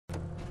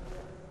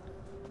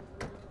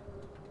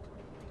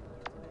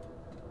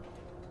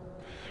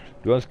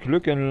Du hast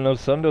Glück, in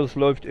Los Santos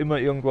läuft immer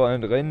irgendwo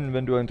ein Rennen.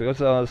 Wenn du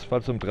Interesse hast,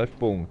 fahr zum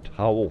Treffpunkt.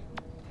 Hau.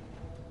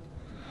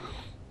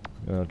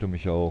 Ja, du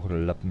mich auch,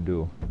 Lappen,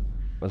 du.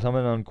 Was haben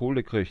wir denn an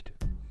Kohle gekriegt?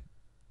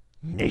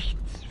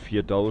 Nichts.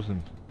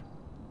 4000.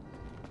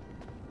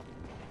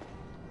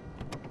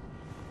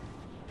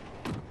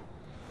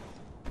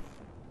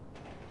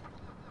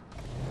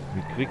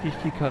 Wie krieg ich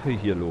die Karre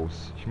hier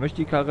los? Ich möchte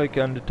die Karre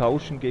gerne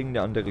tauschen gegen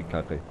eine andere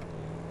Karre.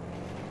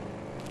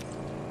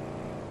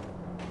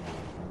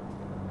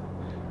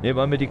 Ne,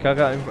 weil mir die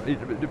Karre einfach...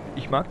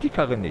 Ich mag die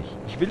Karre nicht.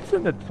 Ich will sie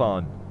nicht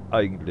fahren,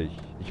 eigentlich.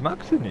 Ich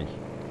mag sie nicht.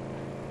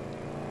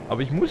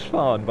 Aber ich muss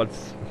fahren, weil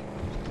es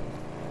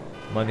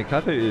meine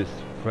Karre ist.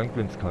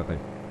 Franklins Karre.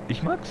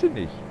 Ich mag sie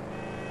nicht.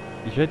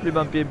 Ich hätte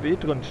lieber ein BMW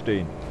drin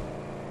stehen.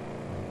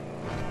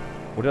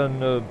 Oder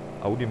ein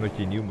Audi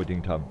möchte ich nie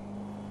unbedingt haben.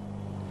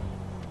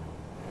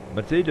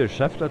 Mercedes,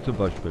 Schäfter zum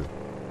Beispiel.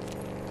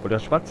 Oder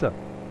Schwarzer.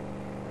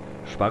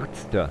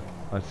 Schwarzter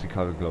heißt die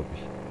Karre, glaube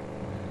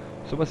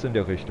ich. Sowas in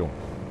der Richtung.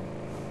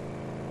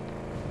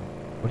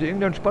 Oder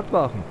irgendein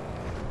Sportwagen.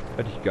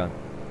 Hätte ich gern.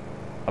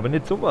 Aber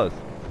nicht sowas.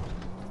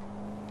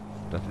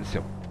 Das ist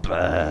ja...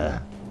 Bäh.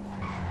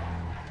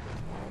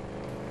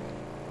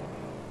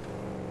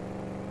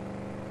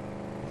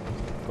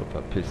 Gott,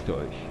 verpisst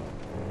euch.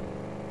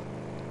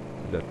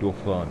 Wieder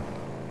durchfahren.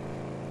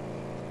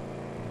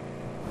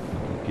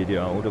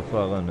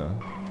 GTA-Autofahrer, ne?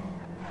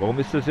 Warum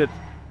ist das jetzt?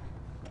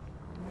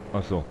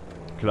 Ach so,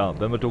 klar,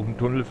 wenn man durch den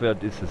Tunnel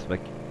fährt, ist es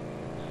weg.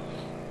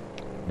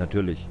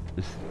 Natürlich.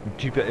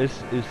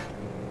 GPS ist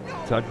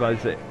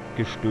zeitweise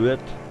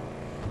gestört,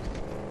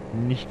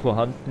 nicht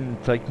vorhanden,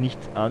 zeigt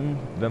nichts an,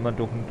 wenn man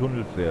durch den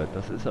Tunnel fährt.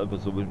 Das ist aber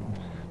so,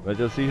 weil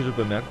das sicher so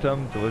bemerkt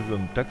haben, zum Beispiel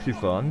beim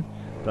Taxifahren,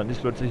 dann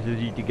ist plötzlich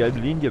die gelbe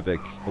Linie weg.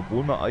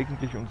 Obwohl man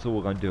eigentlich und so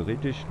rein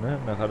theoretisch, ne,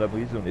 nach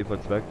Halabrise und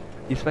Eva Zwerg,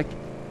 ist weg.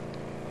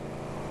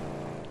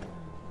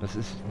 Das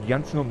ist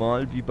ganz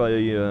normal wie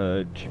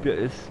bei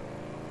GPS.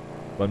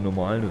 Beim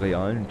normalen,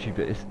 realen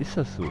GPS ist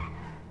das so.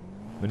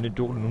 Wenn du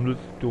durch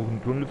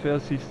den Tunnel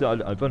fährst, siehst du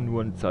halt einfach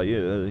nur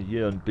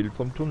hier ein Bild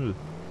vom Tunnel.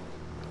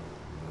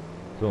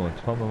 So, jetzt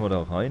fahren wir mal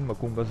da rein, mal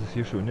gucken, was es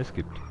hier Schönes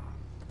gibt.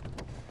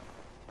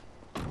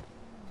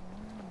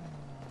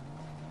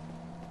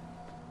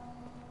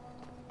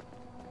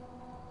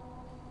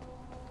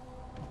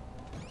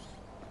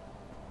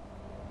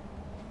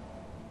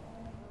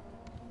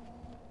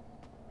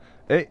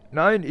 Ey,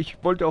 nein,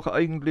 ich wollte auch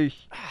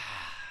eigentlich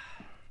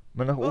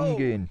mal nach oben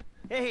gehen.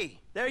 Hey,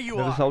 there you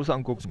Mir das are. Haus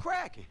angucken.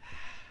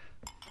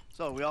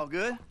 So, we all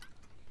good?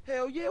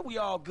 Hell yeah, we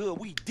all good.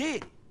 We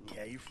did it.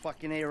 Yeah, you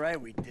fucking ain't right,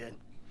 we did.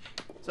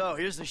 So,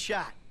 here's the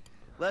shot.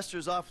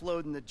 Lester's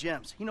offloading the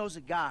gems. He knows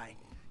a guy.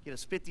 Get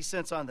us 50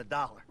 cents on the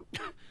dollar.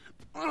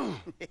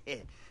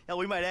 Hell,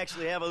 we might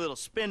actually have a little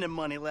spending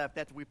money left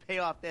after we pay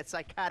off that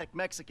psychotic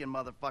Mexican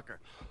motherfucker.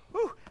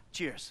 Whew.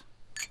 Cheers.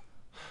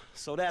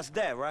 So that's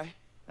that, right?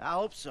 I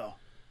hope so.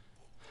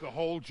 The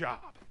whole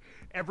job.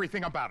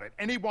 Everything about it.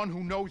 Anyone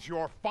who knows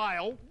your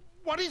file,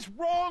 what is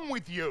wrong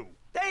with you?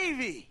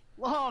 Davey!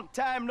 Long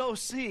time no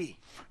see.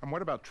 And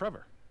what about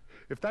Trevor?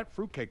 If that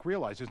fruitcake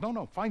realizes,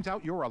 finds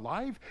out you're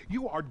alive,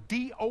 you are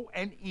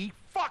D-O-N-E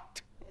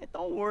fucked!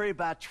 Don't worry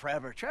about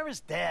Trevor. Trevor's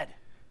dead.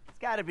 It's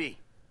gotta be.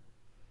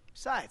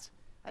 Besides,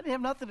 I didn't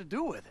have nothing to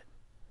do with it.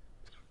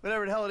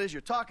 Whatever the hell it is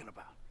you're talking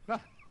about.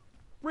 Nothing.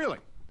 Really?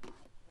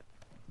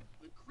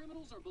 The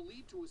criminals are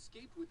believed to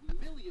escape with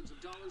millions of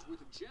dollars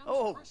worth of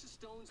gems, precious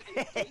stones, and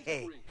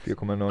engagement rings.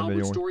 4,9 Albert's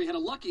Millionen. story had a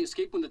lucky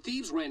escape when the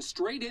thieves ran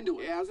straight into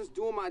it. Yeah, I was just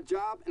doing my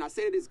job, and I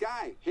say to this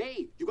guy,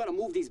 hey, you gotta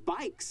move these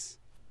bikes.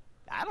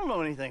 I don't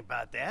know anything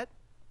about that.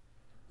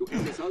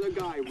 And this other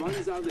guy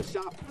runs out of the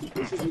shop,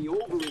 pushes me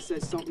over and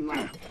says something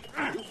like,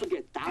 you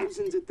forget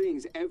thousands of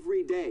things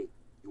every day.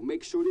 You'll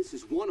make sure this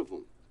is one of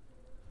them.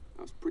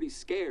 That was pretty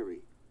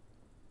scary.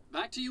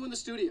 Back to you in the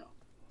studio.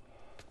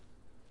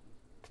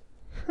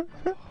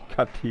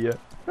 Cut hier.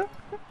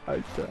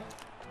 Alter.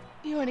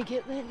 You want to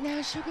get lit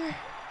now, sugar?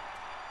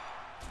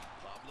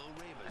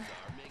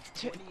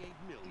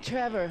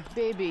 Trevor,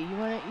 baby,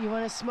 you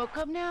want to smoke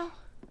up now?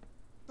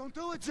 Don't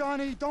do it,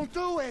 Johnny. Don't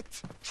do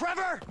it.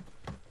 Trevor!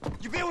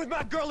 You been with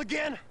my girl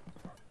again?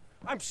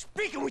 I'm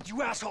speaking with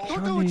you, asshole!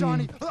 Don't do it,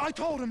 Johnny. I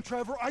told him,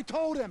 Trevor. I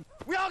told him.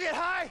 We all get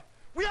high!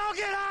 We all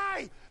get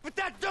high! But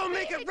that don't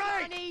make it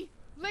right! Johnny,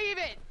 leave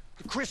it!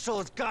 The crystal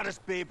has got us,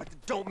 babe, but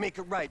that don't make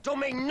it right. Don't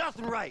make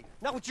nothing right.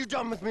 Not what you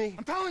done with me.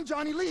 I'm telling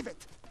Johnny, leave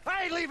it.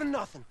 I ain't leaving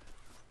nothing.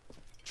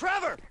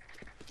 Trevor!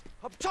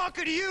 I'm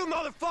talking to you,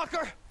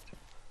 motherfucker!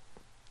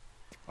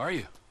 Are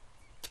you?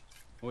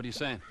 What are you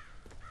saying?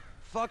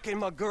 Fucking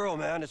my girl,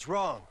 man. It's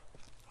wrong.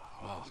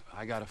 Well,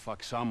 I gotta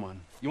fuck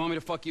someone. You want me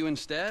to fuck you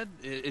instead?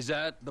 Is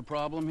that the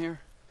problem here?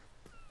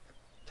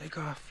 Take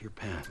off your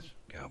pants,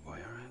 cowboy, all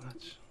right?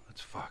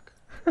 Let's fuck.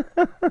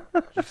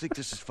 You think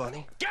this is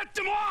funny? Get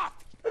them off!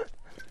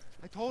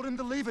 I told him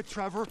to leave it,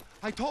 Trevor.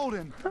 I told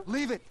him.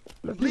 Leave it.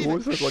 Lass die Leave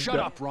it. Hose Shut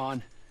runter. up,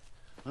 Ron.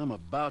 I'm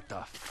about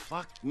to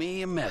fuck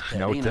me a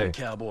method, ain't I, Schnauze.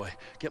 cowboy?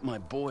 Get my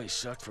boy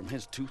sucked from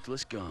his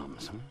toothless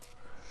gums, huh?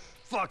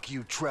 Fuck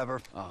you,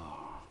 Trevor.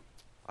 Oh.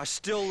 I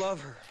still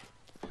love her.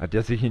 Hat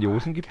der sich in die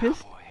Hosen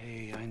gepisst? Cowboy,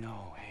 hey, I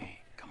know. Hey,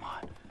 come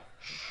on.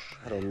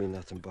 I don't mean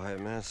nothing by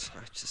it, man.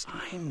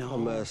 I know.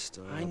 I'm messed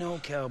up. I know,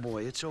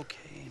 cowboy. It's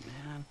okay,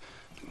 man.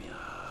 Give me a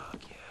hug,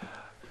 yeah.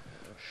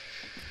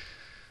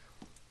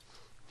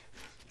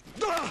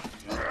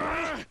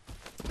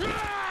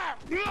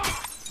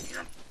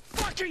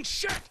 Fucking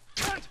shit!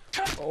 Cut!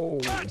 Cut! Oh.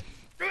 Cut!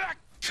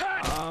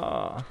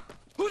 Cut!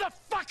 Who the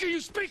fuck are you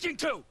speaking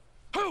to?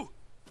 Who?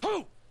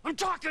 I'm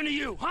talking to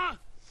you, huh?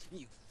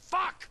 You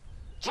fuck!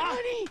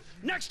 Johnny! Huh?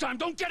 Next time,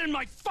 don't get in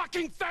my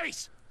fucking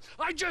face!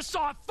 I just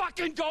saw a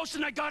fucking ghost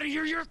and I gotta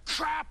hear your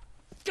crap!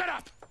 Get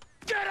up!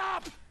 Get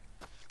up!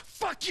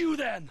 Fuck you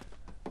then!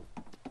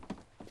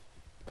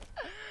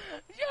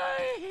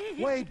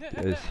 Johnny! Wait.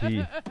 Ist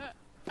sie.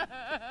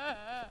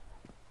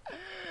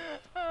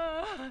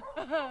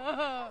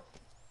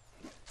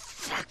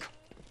 Fuck!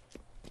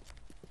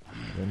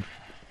 Den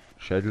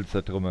Schädel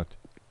zertrümmert.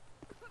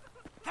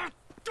 That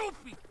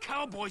dopey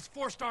cowboys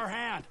forced our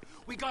hand!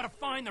 We gotta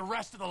find the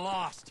rest of the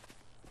lost!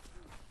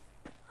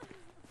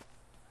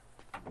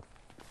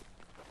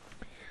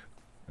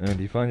 Ja,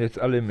 die fahren jetzt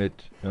alle mit.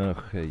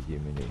 Ach, Herr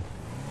Jemini.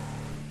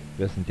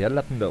 Wer ist denn der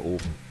Lappen da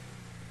oben?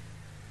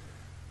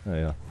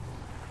 Naja.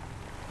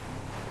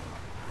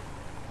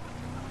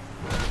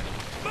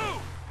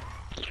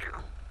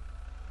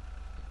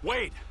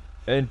 Wait!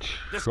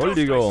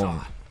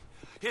 Entschuldigung.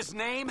 His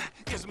name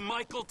is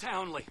Michael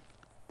Townley.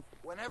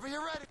 Whenever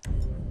you're ready.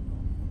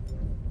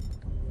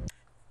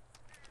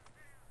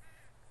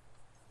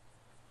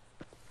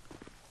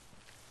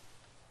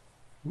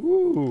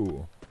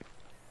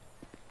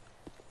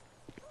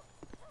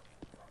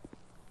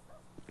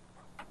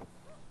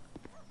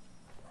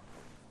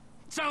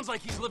 Sounds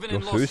like he's living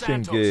in Durchs Los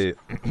Höschen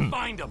Santos.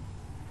 Find him.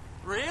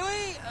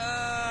 Really?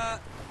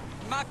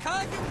 My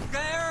cousin's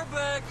there,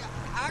 but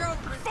I don't...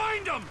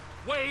 Find him,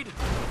 Wade.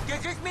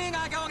 Does this mean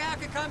I don't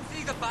have to come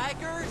see the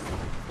bikers?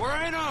 We're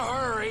in a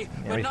hurry,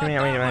 but not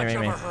that much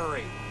of a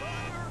hurry.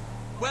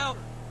 Well,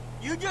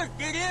 you just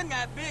get in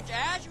that bitch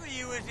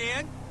Ashley was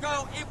in,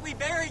 so if we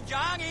bury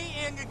Johnny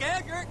in the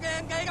desert,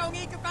 then they don't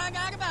need to find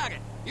out about it.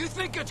 You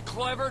think it's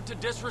clever to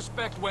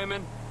disrespect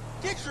women?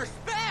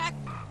 Disrespect?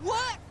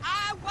 What?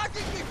 I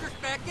wasn't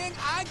disrespecting.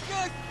 I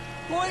just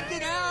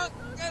pointed out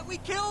that we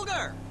killed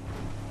her.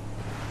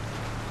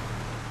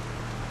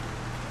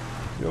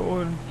 Ja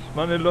und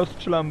meine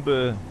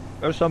Lost-Schlampe.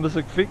 Erst haben wir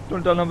sie gefickt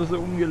und dann haben wir sie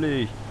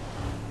umgelegt.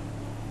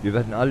 Wir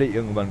werden alle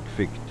irgendwann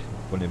gefickt.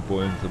 Von den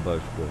Bullen zum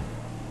Beispiel.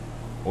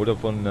 Oder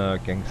von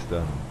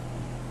Gangstern.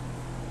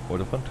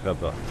 Oder von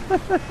Trapper.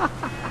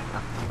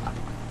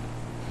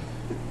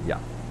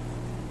 Ja.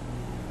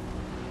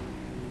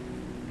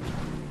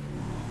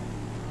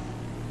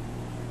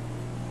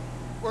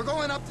 We're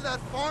going up to that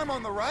farm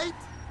on the right?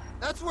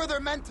 That's where they're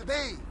meant to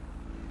be.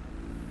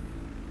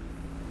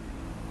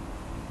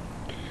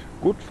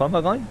 Gut, fahren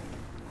wir rein.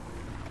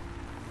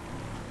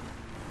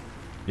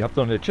 Ihr habt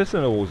doch eine Chest in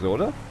der Hose,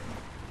 oder?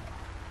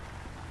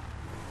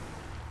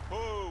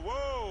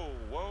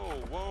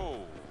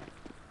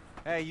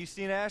 Hey, you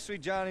seen Ashley?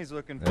 Johnny's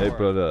looking for Hey, her.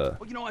 brother.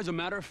 Well, you know, as a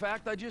matter of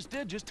fact, I just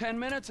did, just 10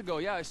 minutes ago.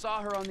 Yeah, I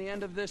saw her on the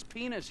end of this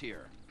penis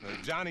here.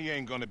 Johnny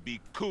ain't gonna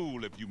be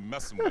cool if you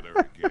messing with her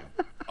again.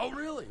 Oh,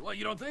 really? Well,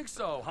 you don't think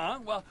so, huh?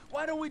 Well,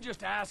 why don't we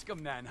just ask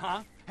him then,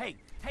 huh? Hey,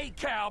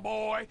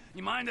 cowboy,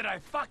 you mind that I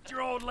fucked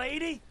your old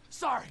lady?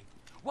 Sorry.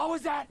 What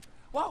was that?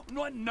 Well,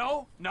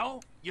 no,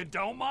 you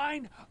don't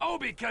mind? Oh,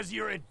 because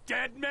you're a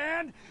dead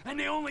man? And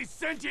the only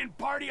sentient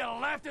part you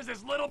left is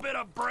this little bit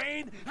of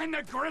brain and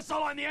the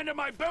gristle on the end of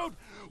my boot?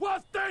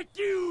 Well, thank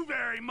you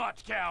very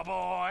much,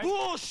 cowboy.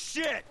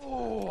 Bullshit!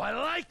 Oh, I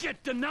like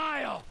it,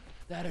 denial.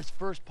 That is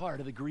first part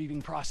of the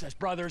grieving process,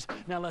 brothers.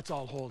 Now let's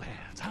all hold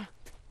hands, huh?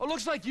 Oh,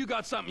 looks like you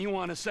got something you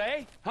want to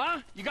say, huh?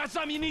 You got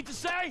something you need to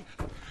say?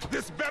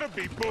 This better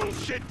be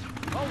bullshit.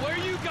 Oh, where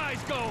you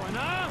guys going,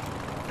 huh?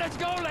 Let's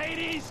go,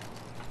 ladies.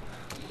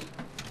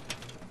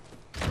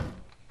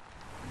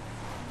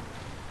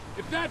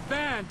 If that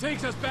van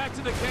takes us back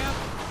to the camp,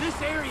 this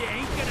area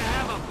ain't gonna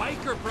have a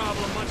biker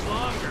problem much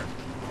longer.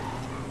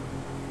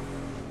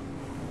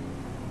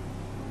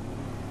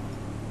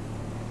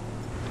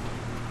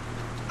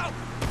 Oh.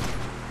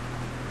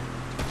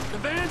 The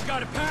van's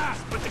gotta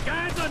pass, but the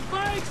guys on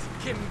bikes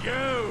can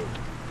go.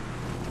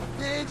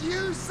 Did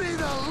you see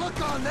the look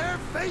on their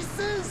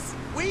faces?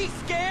 We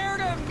scared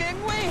them,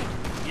 didn't we?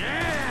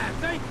 Yeah,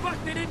 thank fuck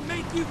they didn't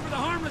make you for the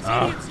harmless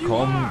Ach, idiots you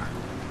komm. are.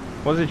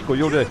 Vorsicht,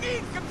 Coyote. You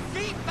need some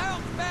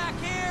seatbelts back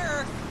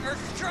here, or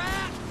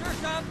straps, or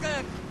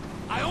something.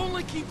 I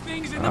only keep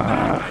things in the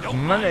back. I don't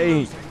Mann, mind ey.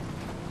 losing.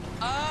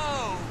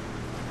 Oh.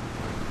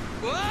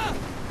 Whoa!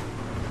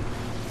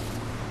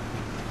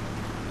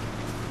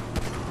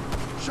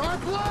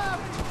 Sharp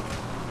left!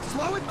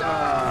 Slow it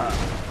down!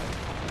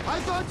 I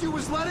thought you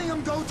was letting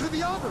them go to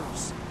the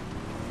others.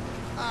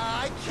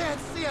 I can't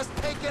see us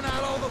taking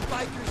out all the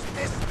bikers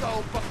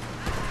disco, but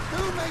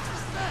who makes the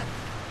set?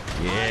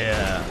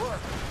 Yeah.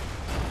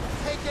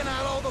 Taking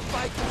out all the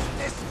bikers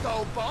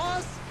disco,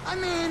 boss? I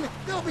mean,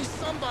 there'll be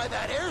some by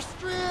that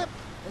airstrip,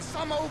 and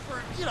some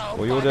over, you know.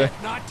 Coyote.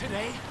 Not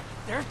today.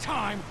 Their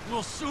time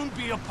will soon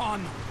be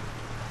upon them.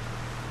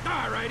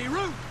 Alrighty,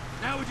 Root.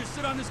 Now we just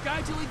sit on this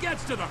guy till he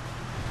gets to them.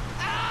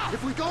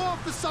 If we go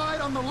off the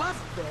side on the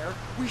left there,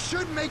 we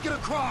should make it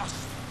across.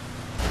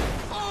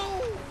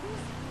 Oh!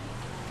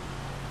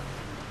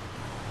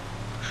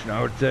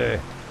 Schnauze.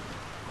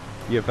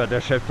 Hier fährt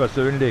der Chef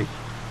persönlich.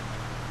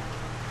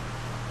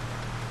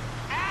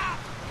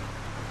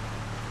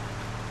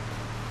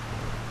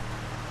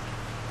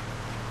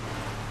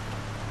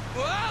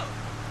 Whoa!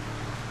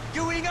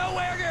 Do we know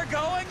where they're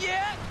going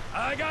yet?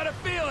 I got a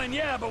feeling,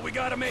 yeah, but we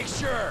gotta make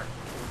sure.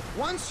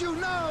 Once you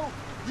know,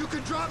 you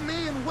could drop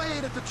me and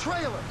Wade at the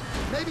trailer.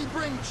 Maybe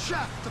bring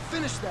Chef to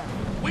finish that.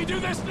 We do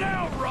this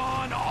now,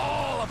 Ron,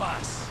 all of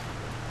us.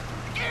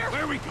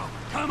 Where we go?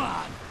 Come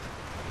on.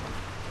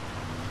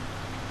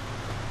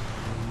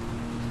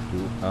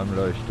 Du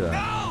Armleuchter.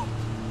 No!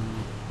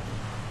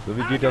 So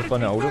wie geht das bei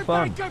einer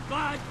Autobahn? Jack!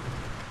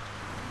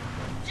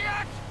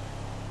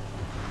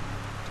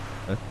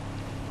 Was?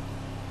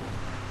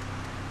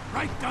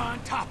 Right on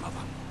top of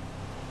him.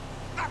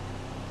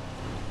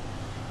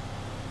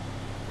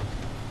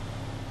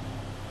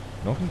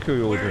 Noch ein Where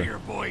are Coyote. your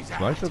boys at?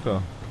 Zwei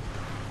sogar.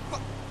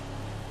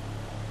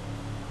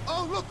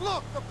 Oh, look,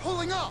 look! They're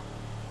pulling up!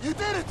 You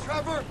did it,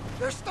 Trevor!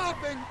 They're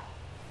stopping!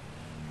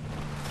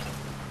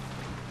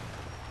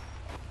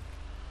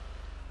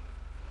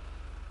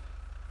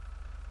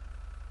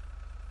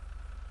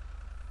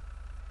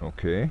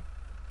 Okay.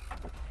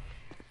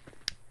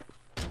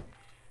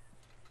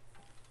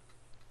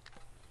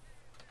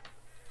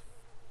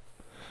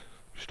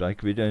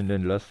 Steig wieder in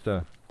den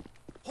Laster.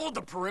 Hold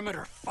the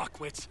perimeter,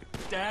 fuckwits.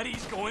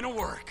 Daddy's going to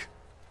work.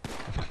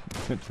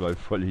 Zwei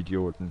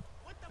Vollidioten.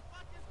 What the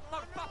fuck is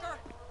motherfucker?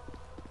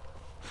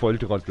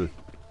 Volltrottel.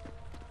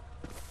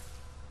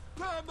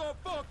 Time to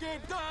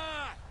fucking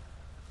die!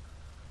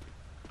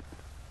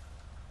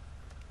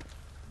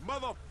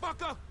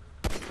 Motherfucker!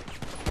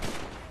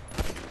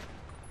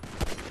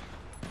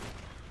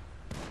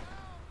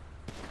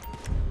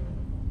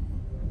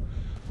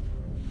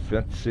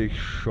 ...40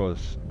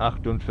 Schuss,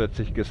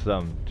 48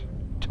 gesamt.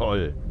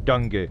 Toll,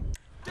 danke.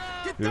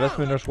 Wie wär's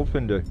mit einer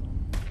Schrotflinte?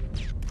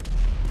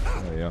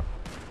 Naja.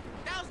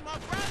 That was my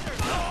brother!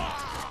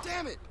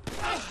 Damn it!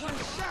 I should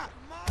have shot!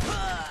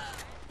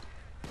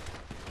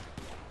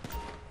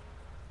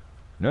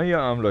 Na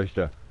ja,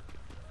 Armleuchter.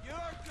 You're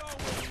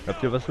going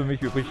Habt ihr was für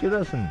mich übrig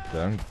gelassen?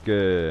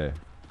 Danke.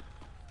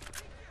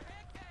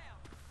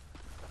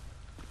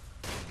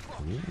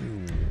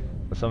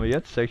 Was haben wir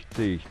jetzt?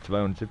 60,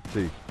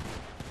 72.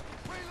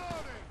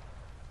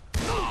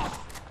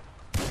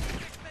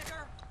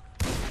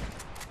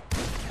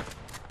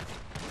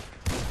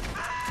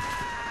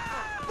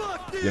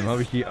 Dem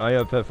habe ich die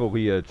Eier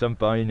perforiert, samt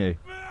Beine.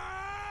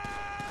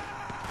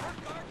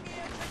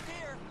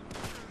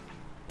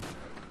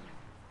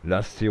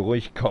 Lasst sie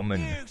ruhig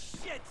kommen, You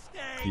shit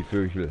stain! die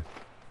Vögel.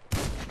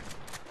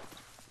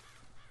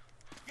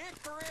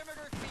 Get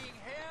perimeters being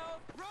held.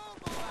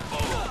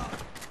 Robot!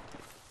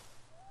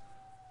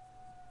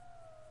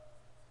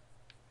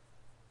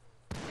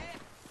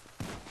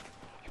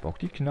 Ich brauch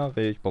die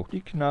Knarre, ich brauch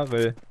die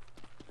Knarre.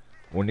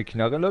 Ohne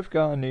Knarre läuft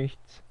gar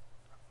nichts.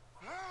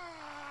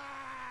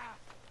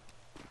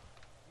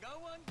 No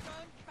one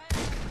comes back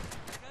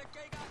unless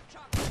they got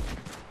chocolate.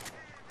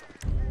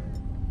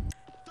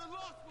 The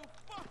loss will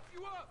fuck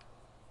you up!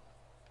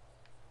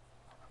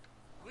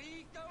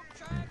 Please don't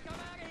try and come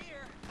out of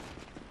here.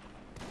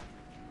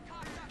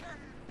 Cocksucker!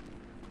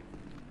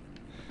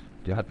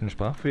 Der hat einen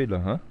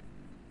Sprachfehler, hä?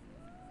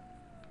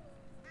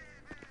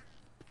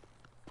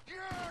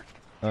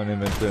 Ah, ne,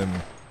 mit dem...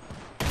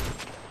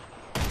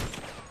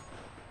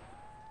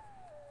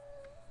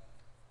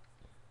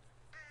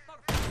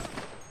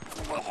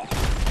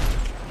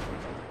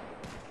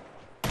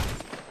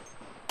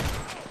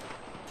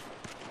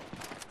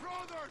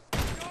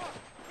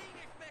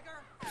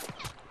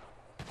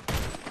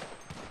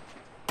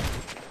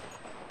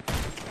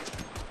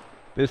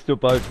 Bist du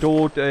bald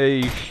tot,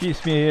 ey? Ich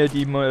schieß mir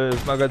hier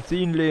das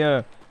Magazin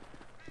leer.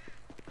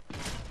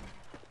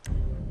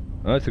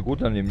 Ah, ist ja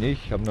gut an ihm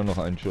nicht. Ich hab nur noch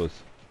einen Schuss.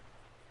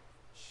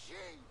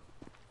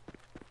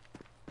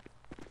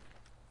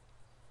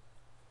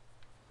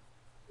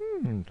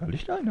 Da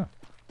liegt einer.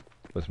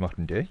 Was macht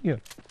denn der hier?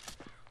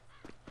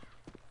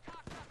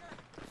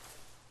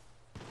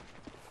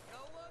 No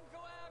one go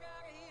out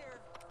of here.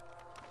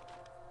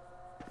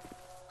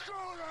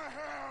 Go to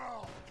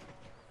hell!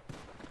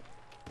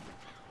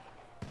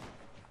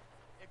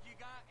 If you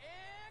got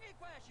any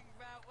questions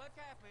about what's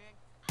happening,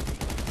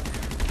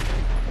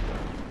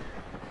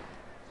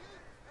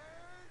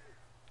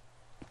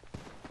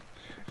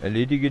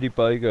 Erledige die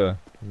Biker.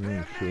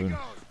 Schön.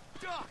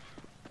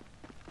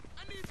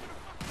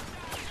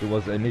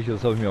 Sowas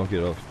Ähnliches habe ich mir auch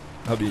gedacht.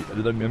 Habe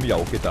ich mir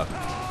auch gedacht.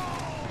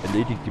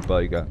 Erledigt die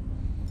Biker.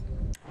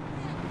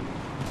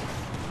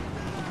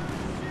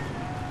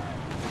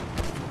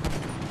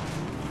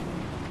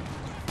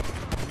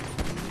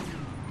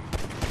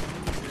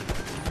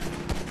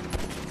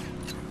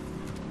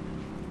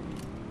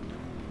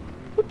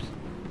 Ups.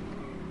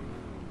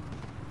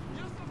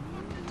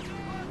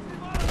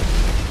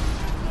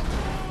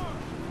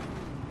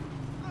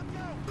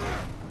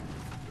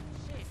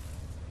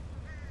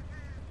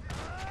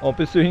 Oh,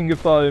 bist du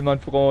hingefallen, mein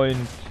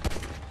Freund?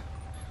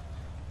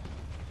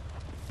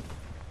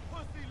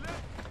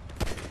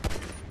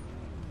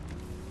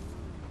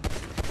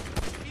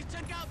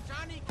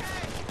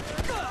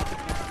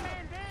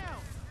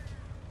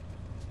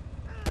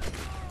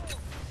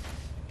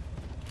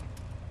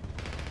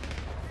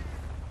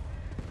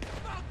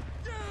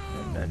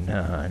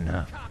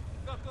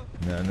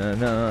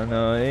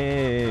 Na,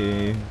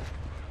 ey.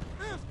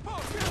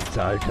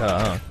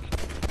 Zahltag.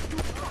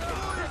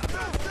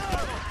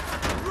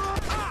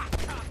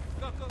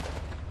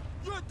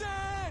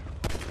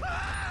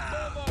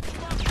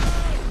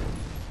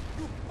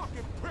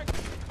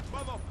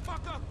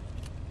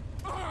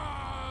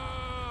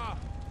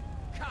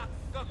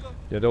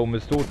 Der da oben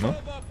ist tot, ne?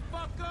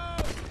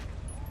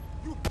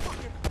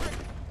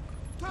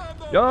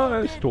 Ja,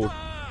 er ist tot.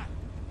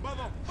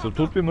 So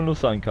tot, wie man nur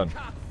sein kann.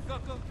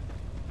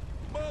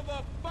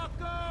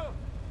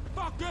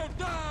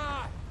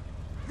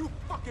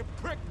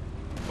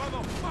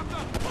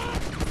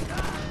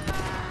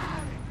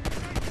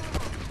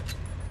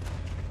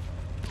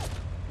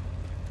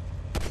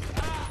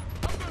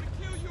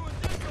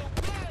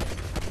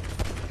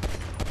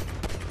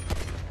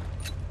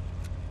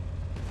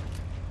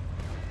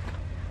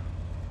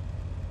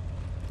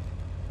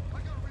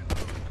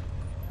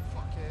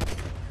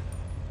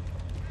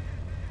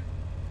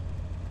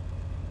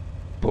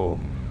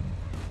 Bumm.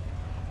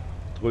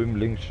 Drüben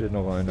links steht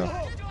noch einer.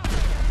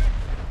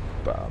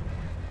 Bam.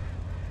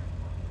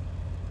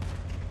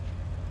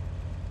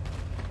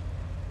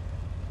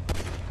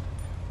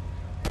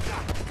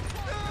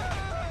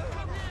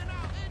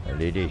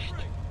 Erledigt.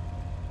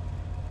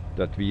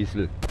 Das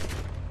Wiesel.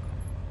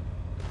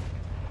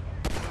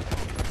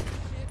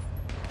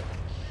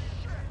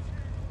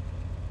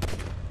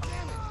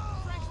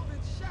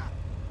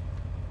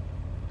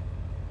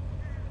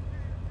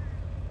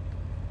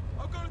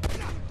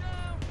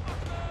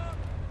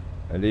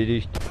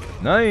 Erledigt.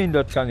 Nein,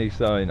 das kann nicht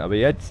sein. Aber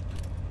jetzt.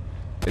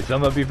 Jetzt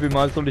sag mal, wie viel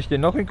Mal soll ich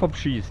denn noch in den Kopf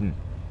schießen?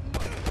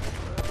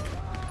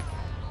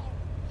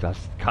 Das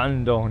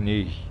kann doch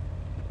nicht.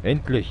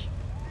 Endlich.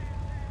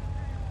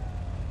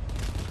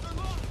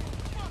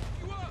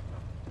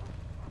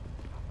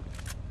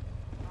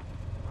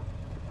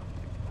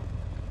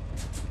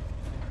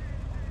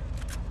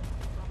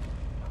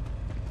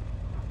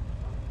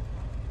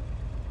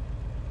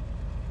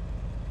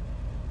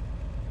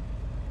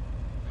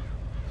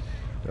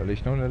 Da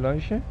liegt noch eine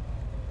Leiche.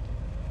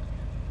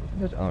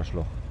 Wo ist das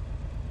Arschloch?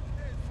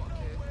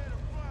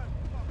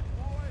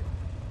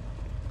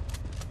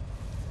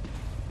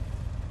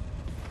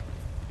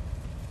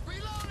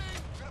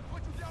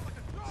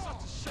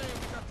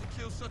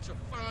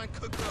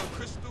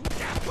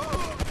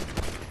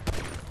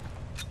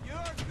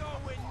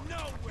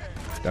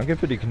 Danke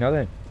für die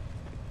Knarre.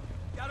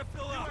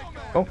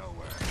 Oh.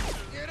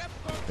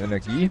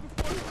 Energie.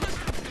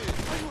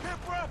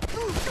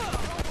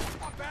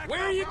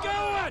 Where are you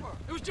going?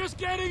 It was just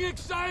getting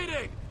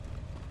exciting.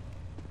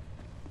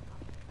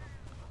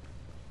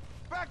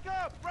 Back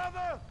up,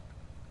 brother!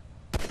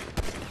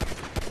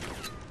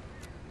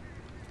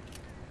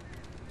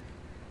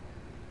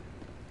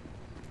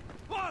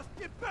 Boss,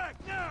 get back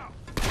now!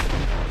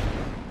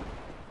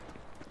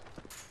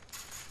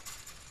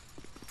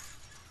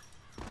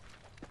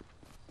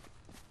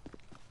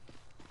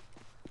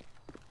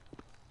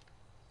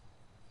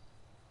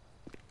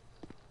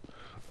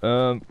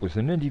 Wo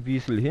sind denn die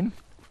Wiesel hin?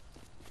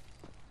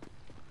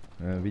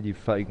 Ja, wie die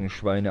feigen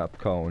Schweine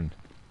abkauen.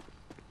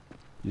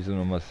 Die so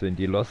nochmal sind.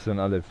 Die Lost sind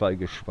alle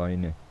feige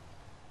Schweine.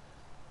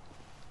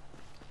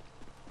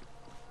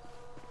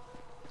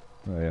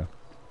 Naja.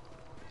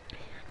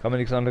 Kann man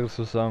nichts anderes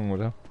so sagen,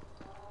 oder?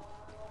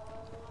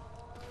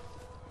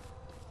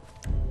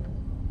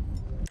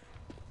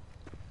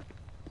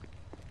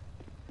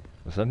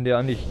 Was hatten die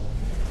eigentlich?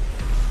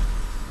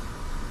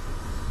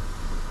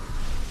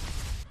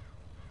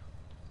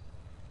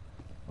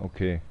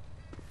 Okay.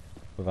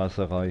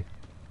 Raserei.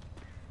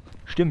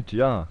 Stimmt,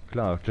 ja,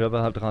 klar.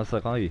 Trevor hat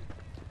Raserei.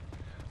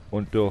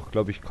 Und durch,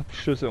 glaube ich,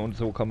 Kopfschüsse und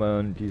so kann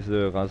man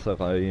diese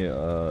Raserei,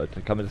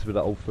 dann kann man das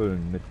wieder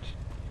auffüllen mit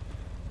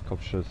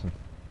Kopfschüssen.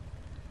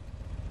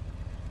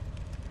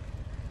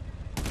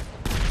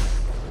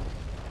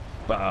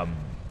 Bam.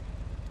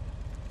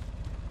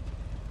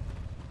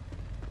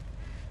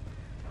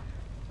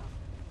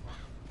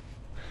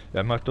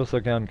 Er macht doch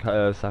so gern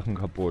Sachen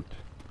kaputt.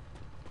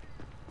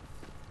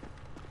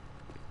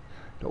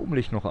 Da oben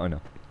liegt noch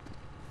einer.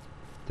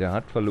 Der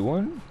hat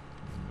verloren.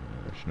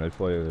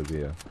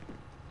 Schnellfeuergewehr.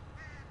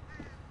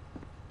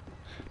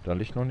 Da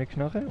liegt noch eine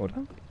Knarre, oder?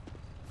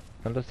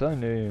 Kann das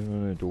sein? Nee,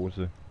 nur eine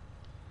Dose.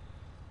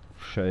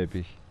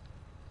 Schäbig.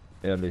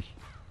 Ehrlich.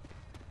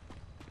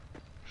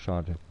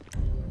 Schade.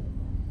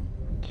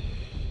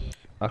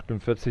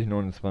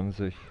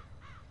 48,29.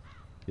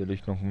 Hier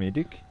liegt noch ein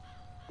Medik.